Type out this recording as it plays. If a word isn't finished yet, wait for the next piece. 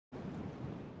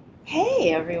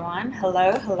Hey everyone.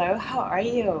 Hello, hello. How are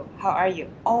you? How are you?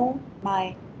 Oh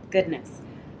my goodness.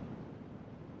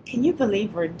 Can you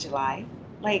believe we're in July?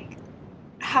 Like,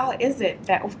 how is it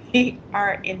that we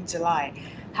are in July?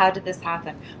 How did this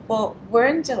happen? Well, we're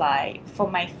in July. For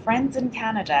my friends in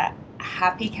Canada,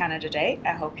 happy Canada Day.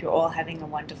 I hope you're all having a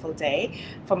wonderful day.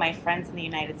 For my friends in the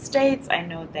United States, I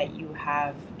know that you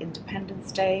have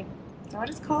Independence Day. Is that what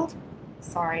it's called?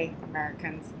 Sorry,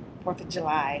 Americans. 4th of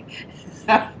July.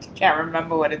 I can't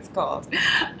remember what it's called.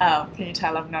 Can you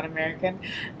tell I'm not American?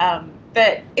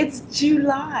 But it's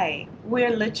July. We're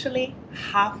literally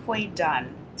halfway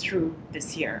done through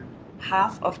this year.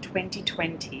 Half of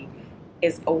 2020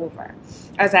 is over.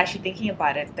 I was actually thinking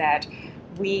about it that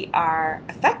we are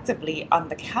effectively on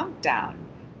the countdown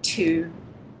to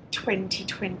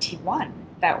 2021,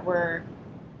 that we're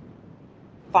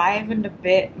 5 and a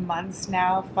bit months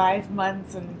now, 5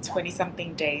 months and 20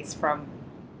 something days from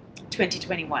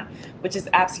 2021, which is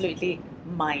absolutely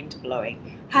mind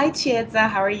blowing. Hi, Chiedza,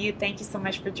 how are you? Thank you so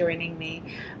much for joining me.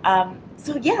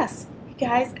 So, yes, you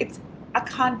guys, I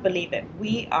can't believe it.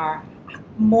 We are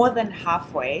more than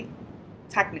halfway.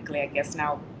 Technically, I guess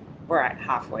now we're at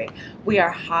halfway. We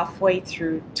are halfway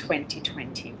through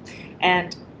 2020.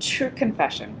 And true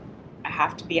confession, I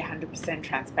have to be 100%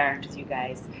 transparent with you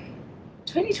guys.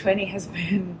 2020 has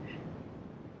been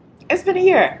it's been a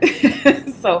year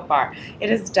so far.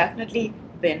 It has definitely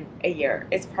been a year.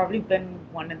 It's probably been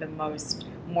one of the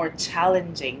more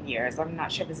challenging years. I'm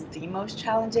not sure if it's the most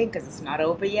challenging because it's not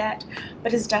over yet,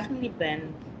 but it's definitely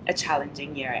been a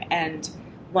challenging year. And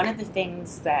one of the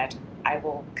things that I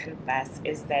will confess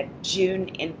is that June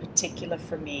in particular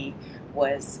for me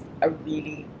was a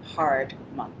really hard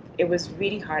month. It was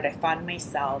really hard. I found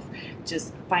myself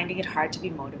just finding it hard to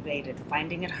be motivated,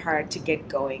 finding it hard to get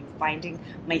going, finding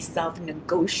myself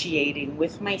negotiating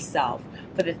with myself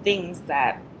for the things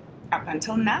that up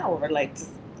until now were like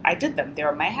just I did them. They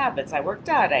were my habits. I worked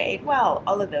out. I ate well.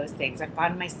 All of those things. I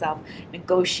found myself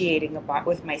negotiating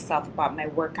with myself about my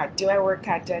workout. Do I work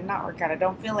out? Do I not work out? I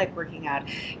don't feel like working out.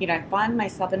 I found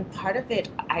myself, and part of it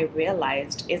I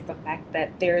realized is the fact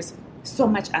that there's so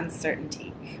much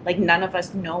uncertainty. Like none of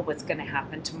us know what's going to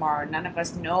happen tomorrow. None of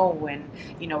us know when,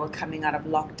 we're coming out of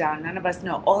lockdown. None of us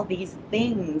know all these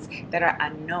things that are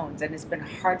unknowns. And it's been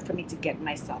hard for me to get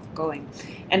myself going.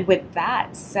 And with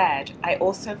that said, I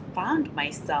also found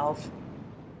myself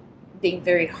being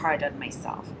very hard on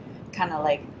myself. Kind of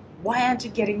like, why aren't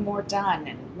you getting more done?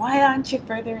 And why aren't you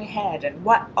further ahead? And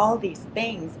all these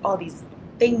things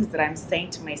that I'm saying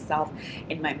to myself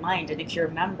in my mind. And if you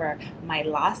remember my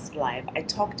last live, I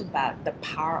talked about the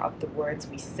power of the words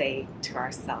we say to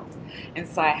ourselves. And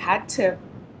so I had to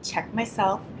check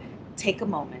myself, take a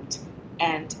moment,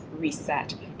 and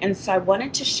reset. And so I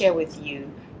wanted to share with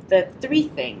you the 3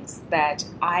 things that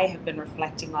I have been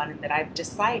reflecting on and that I've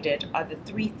decided are the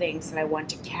 3 things that I want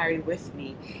to carry with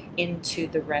me into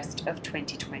the rest of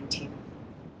 2020.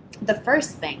 The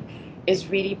first thing is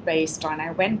really based on, I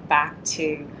went back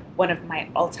to one of my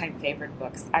all-time favorite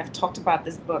books. I've talked about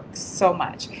this book so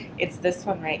much. It's this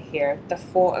one right here, The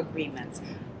 4 Agreements.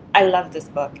 I love this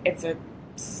book. It's a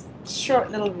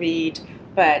short little read,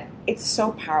 but it's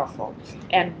so powerful.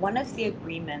 And one of the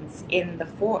agreements in the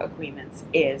 4 agreements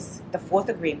the 4th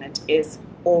agreement is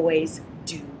always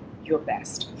do your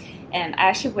best. And I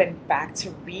actually went back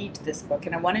to read this book,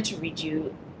 and I wanted to read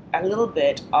you a little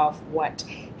bit of what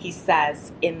he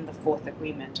says in the 4th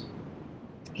agreement.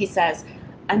 He says,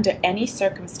 under any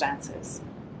circumstances,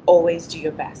 always do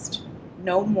your best,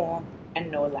 no more and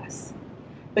no less.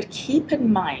 But keep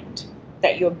in mind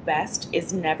that your best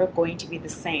is never going to be the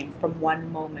same from one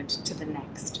moment to the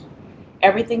next.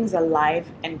 Everything's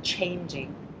alive and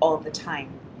changing all the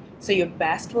time. So your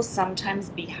best will sometimes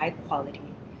be high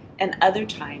quality, and other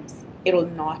times it'll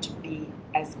not be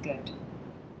as good.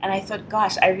 And I thought,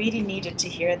 gosh, I really needed to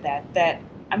hear that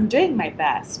I'm doing my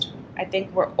best. I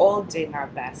think we're all doing our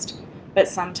best. But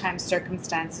sometimes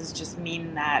circumstances just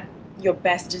mean that your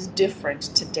best is different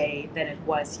today than it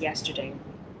was yesterday.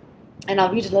 And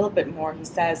I'll read a little bit more. He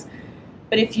says,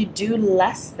 but if you do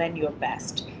less than your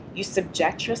best, you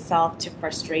subject yourself to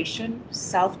frustration,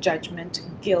 self-judgment,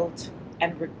 guilt,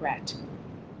 and regret.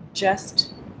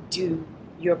 Just do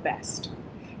your best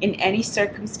in any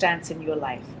circumstance in your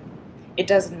life. It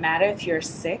doesn't matter if you're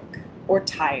sick or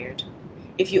tired.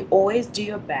 If you always do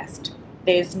your best,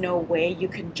 there is no way you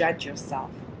can judge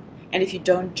yourself. And if you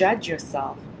don't judge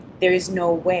yourself, there is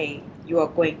no way you are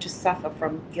going to suffer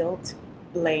from guilt,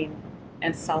 blame,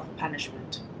 and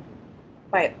self-punishment.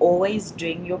 By always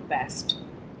doing your best,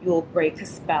 you will break a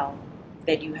spell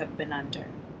that you have been under.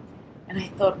 And I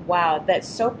thought, wow, that's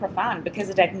so profound, because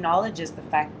it acknowledges the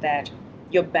fact that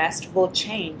your best will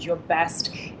change. Your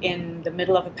best in the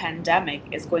middle of a pandemic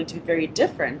is going to be very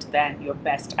different than your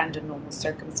best under normal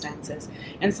circumstances.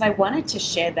 And so I wanted to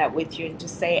share that with you and to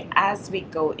say, as we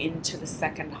go into the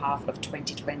second half of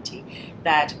 2020,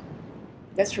 that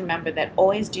just remember that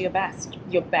always do your best.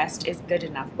 Your best is good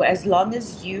enough. But as long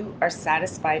as you are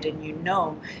satisfied and you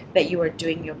know that you are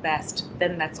doing your best,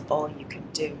 then that's all you can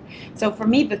do. So for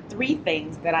me, the three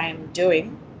things that I am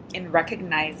doing in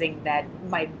recognizing that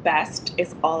my best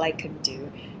is all I can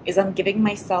do is I'm giving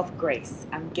myself grace.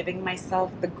 I'm giving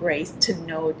myself the grace to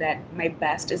know that my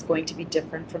best is going to be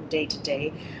different from day to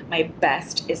day. My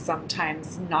best is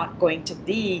sometimes not going to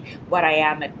be what I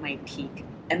am at my peak.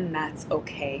 And that's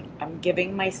okay. I'm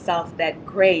giving myself that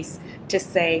grace to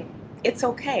say, it's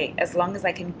okay as long as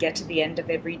I can get to the end of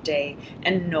every day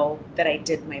and know that I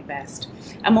did my best.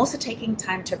 I'm also taking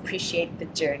time to appreciate the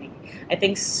journey. I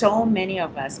think so many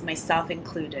of us, myself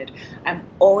included, I'm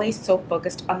always so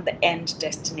focused on the end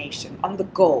destination, on the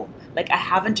goal. Like I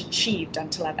haven't achieved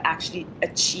until I've actually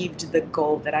achieved the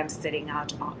goal that I'm setting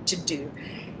out to do.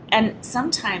 And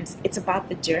sometimes it's about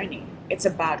the journey. It's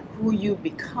about who you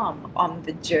become on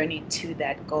the journey to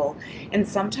that goal. And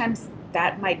sometimes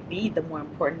that might be the more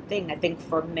important thing. I think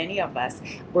for many of us,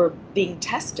 we're being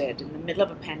tested in the middle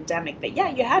of a pandemic that, yeah,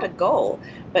 you had a goal,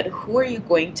 but who are you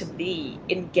going to be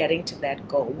in getting to that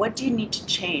goal? What do you need to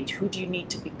change? Who do you need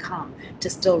to become to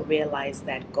still realize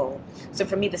that goal? So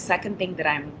for me, the second thing that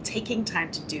I'm taking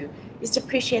time to do is to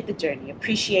appreciate the journey.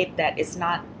 Appreciate that it's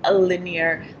not a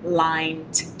linear line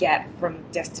to get from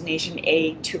destination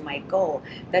A to my goal,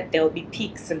 that there will be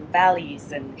peaks and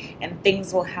valleys and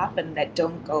things will happen that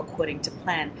don't go according to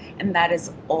plan. And that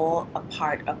is all a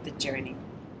part of the journey.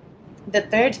 The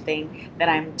third thing that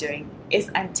I'm doing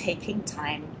is I'm taking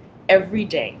time every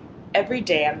day. Every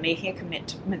day I'm making a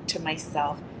commitment to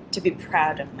myself to be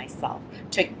proud of myself,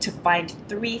 to find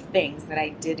three things that I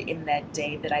did in that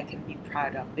day that I can be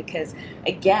proud of. Because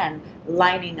again,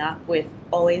 lining up with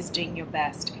always doing your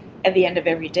best, at the end of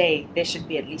every day, there should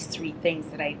be at least three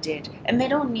things that I did. And they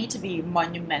don't need to be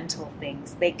monumental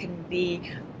things. They can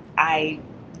be, I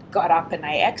got up and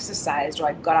I exercised, or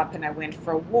I got up and I went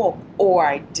for a walk, or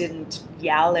I didn't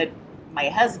yell at my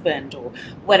husband, or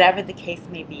whatever the case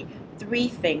may be. Three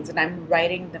things, and I'm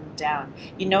writing them down.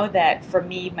 You know that for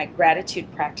me, my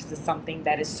gratitude practice is something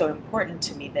that is so important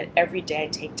to me, that every day I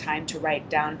take time to write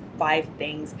down 5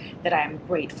 things that I'm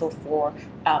grateful for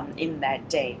in that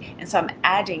day. And so I'm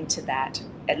adding to that,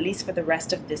 at least for the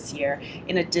rest of this year,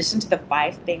 in addition to the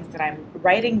 5 things that I'm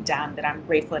writing down that I'm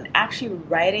grateful, and actually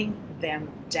writing them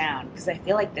down, because I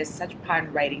feel like there's such power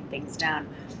in writing things down.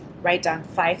 Write down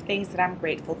 5 things that I'm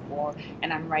grateful for,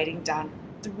 and I'm writing down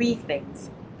 3 things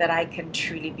that I can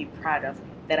truly be proud of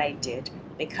that I did.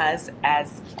 Because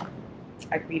as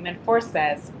Agreement 4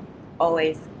 says,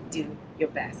 always do your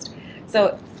best.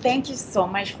 So thank you so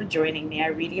much for joining me. I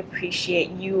really appreciate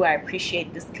you. I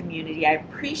appreciate this community. I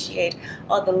appreciate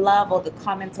all the love, all the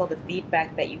comments, all the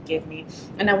feedback that you give me.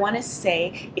 And I want to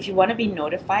say, if you want to be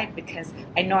notified, because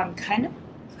I know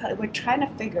we're trying to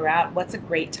figure out what's a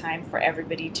great time for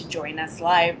everybody to join us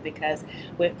live, because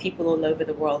we have people all over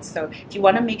the world. So if you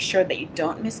want to make sure that you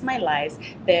don't miss my lives,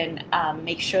 then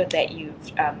make sure that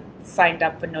you've signed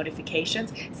up for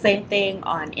notifications. Same thing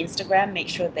on Instagram. Make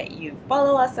sure that you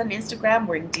follow us on Instagram.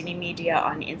 We're Ndini Media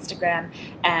on Instagram,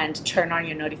 and turn on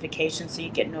your notifications so you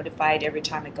get notified every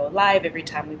time I go live, every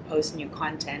time we post new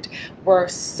content. We're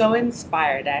so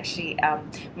inspired, actually.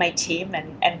 My team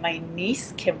and my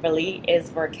niece Kimberly is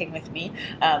working with me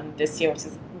this year, which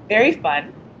is very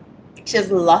fun. She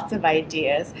has lots of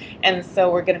ideas, and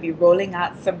so we're going to be rolling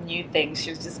out some new things.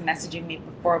 She was just messaging me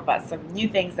before about some new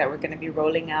things that we're going to be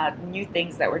rolling out, new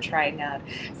things that we're trying out.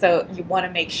 So you want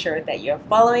to make sure that you're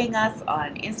following us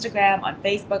on Instagram, on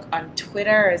Facebook, on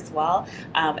Twitter as well,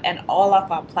 and all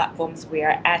of our platforms. We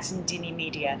are at Ndini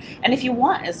Media. And if you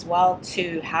want as well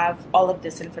to have all of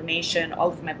this information, all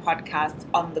of my podcasts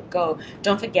on the go,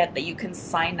 don't forget that you can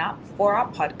sign up for our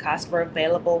podcast. We're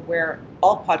available where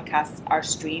all podcasts are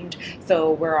streamed.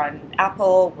 So we're on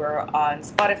Apple, we're on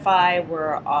Spotify,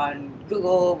 we're on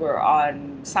Google, we're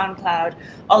on SoundCloud,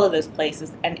 all of those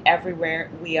places, and everywhere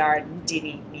we are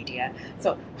Ndini Media.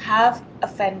 So have a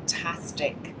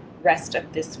fantastic rest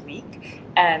of this week,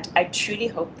 and I truly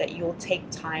hope that you'll take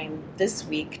time this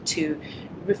week to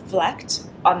reflect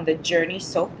on the journey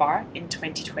so far in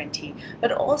 2020,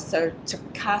 but also to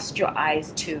cast your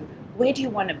eyes to where do you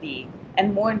want to be,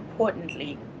 and more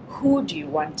importantly, who do you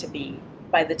want to be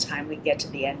by the time we get to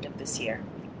the end of this year?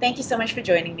 Thank you so much for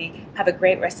joining me. Have a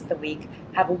great rest of the week.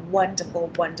 Have a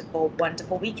wonderful, wonderful,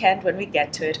 wonderful weekend when we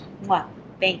get to it. Mwah.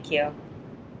 Thank you.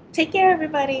 Take care,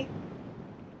 everybody.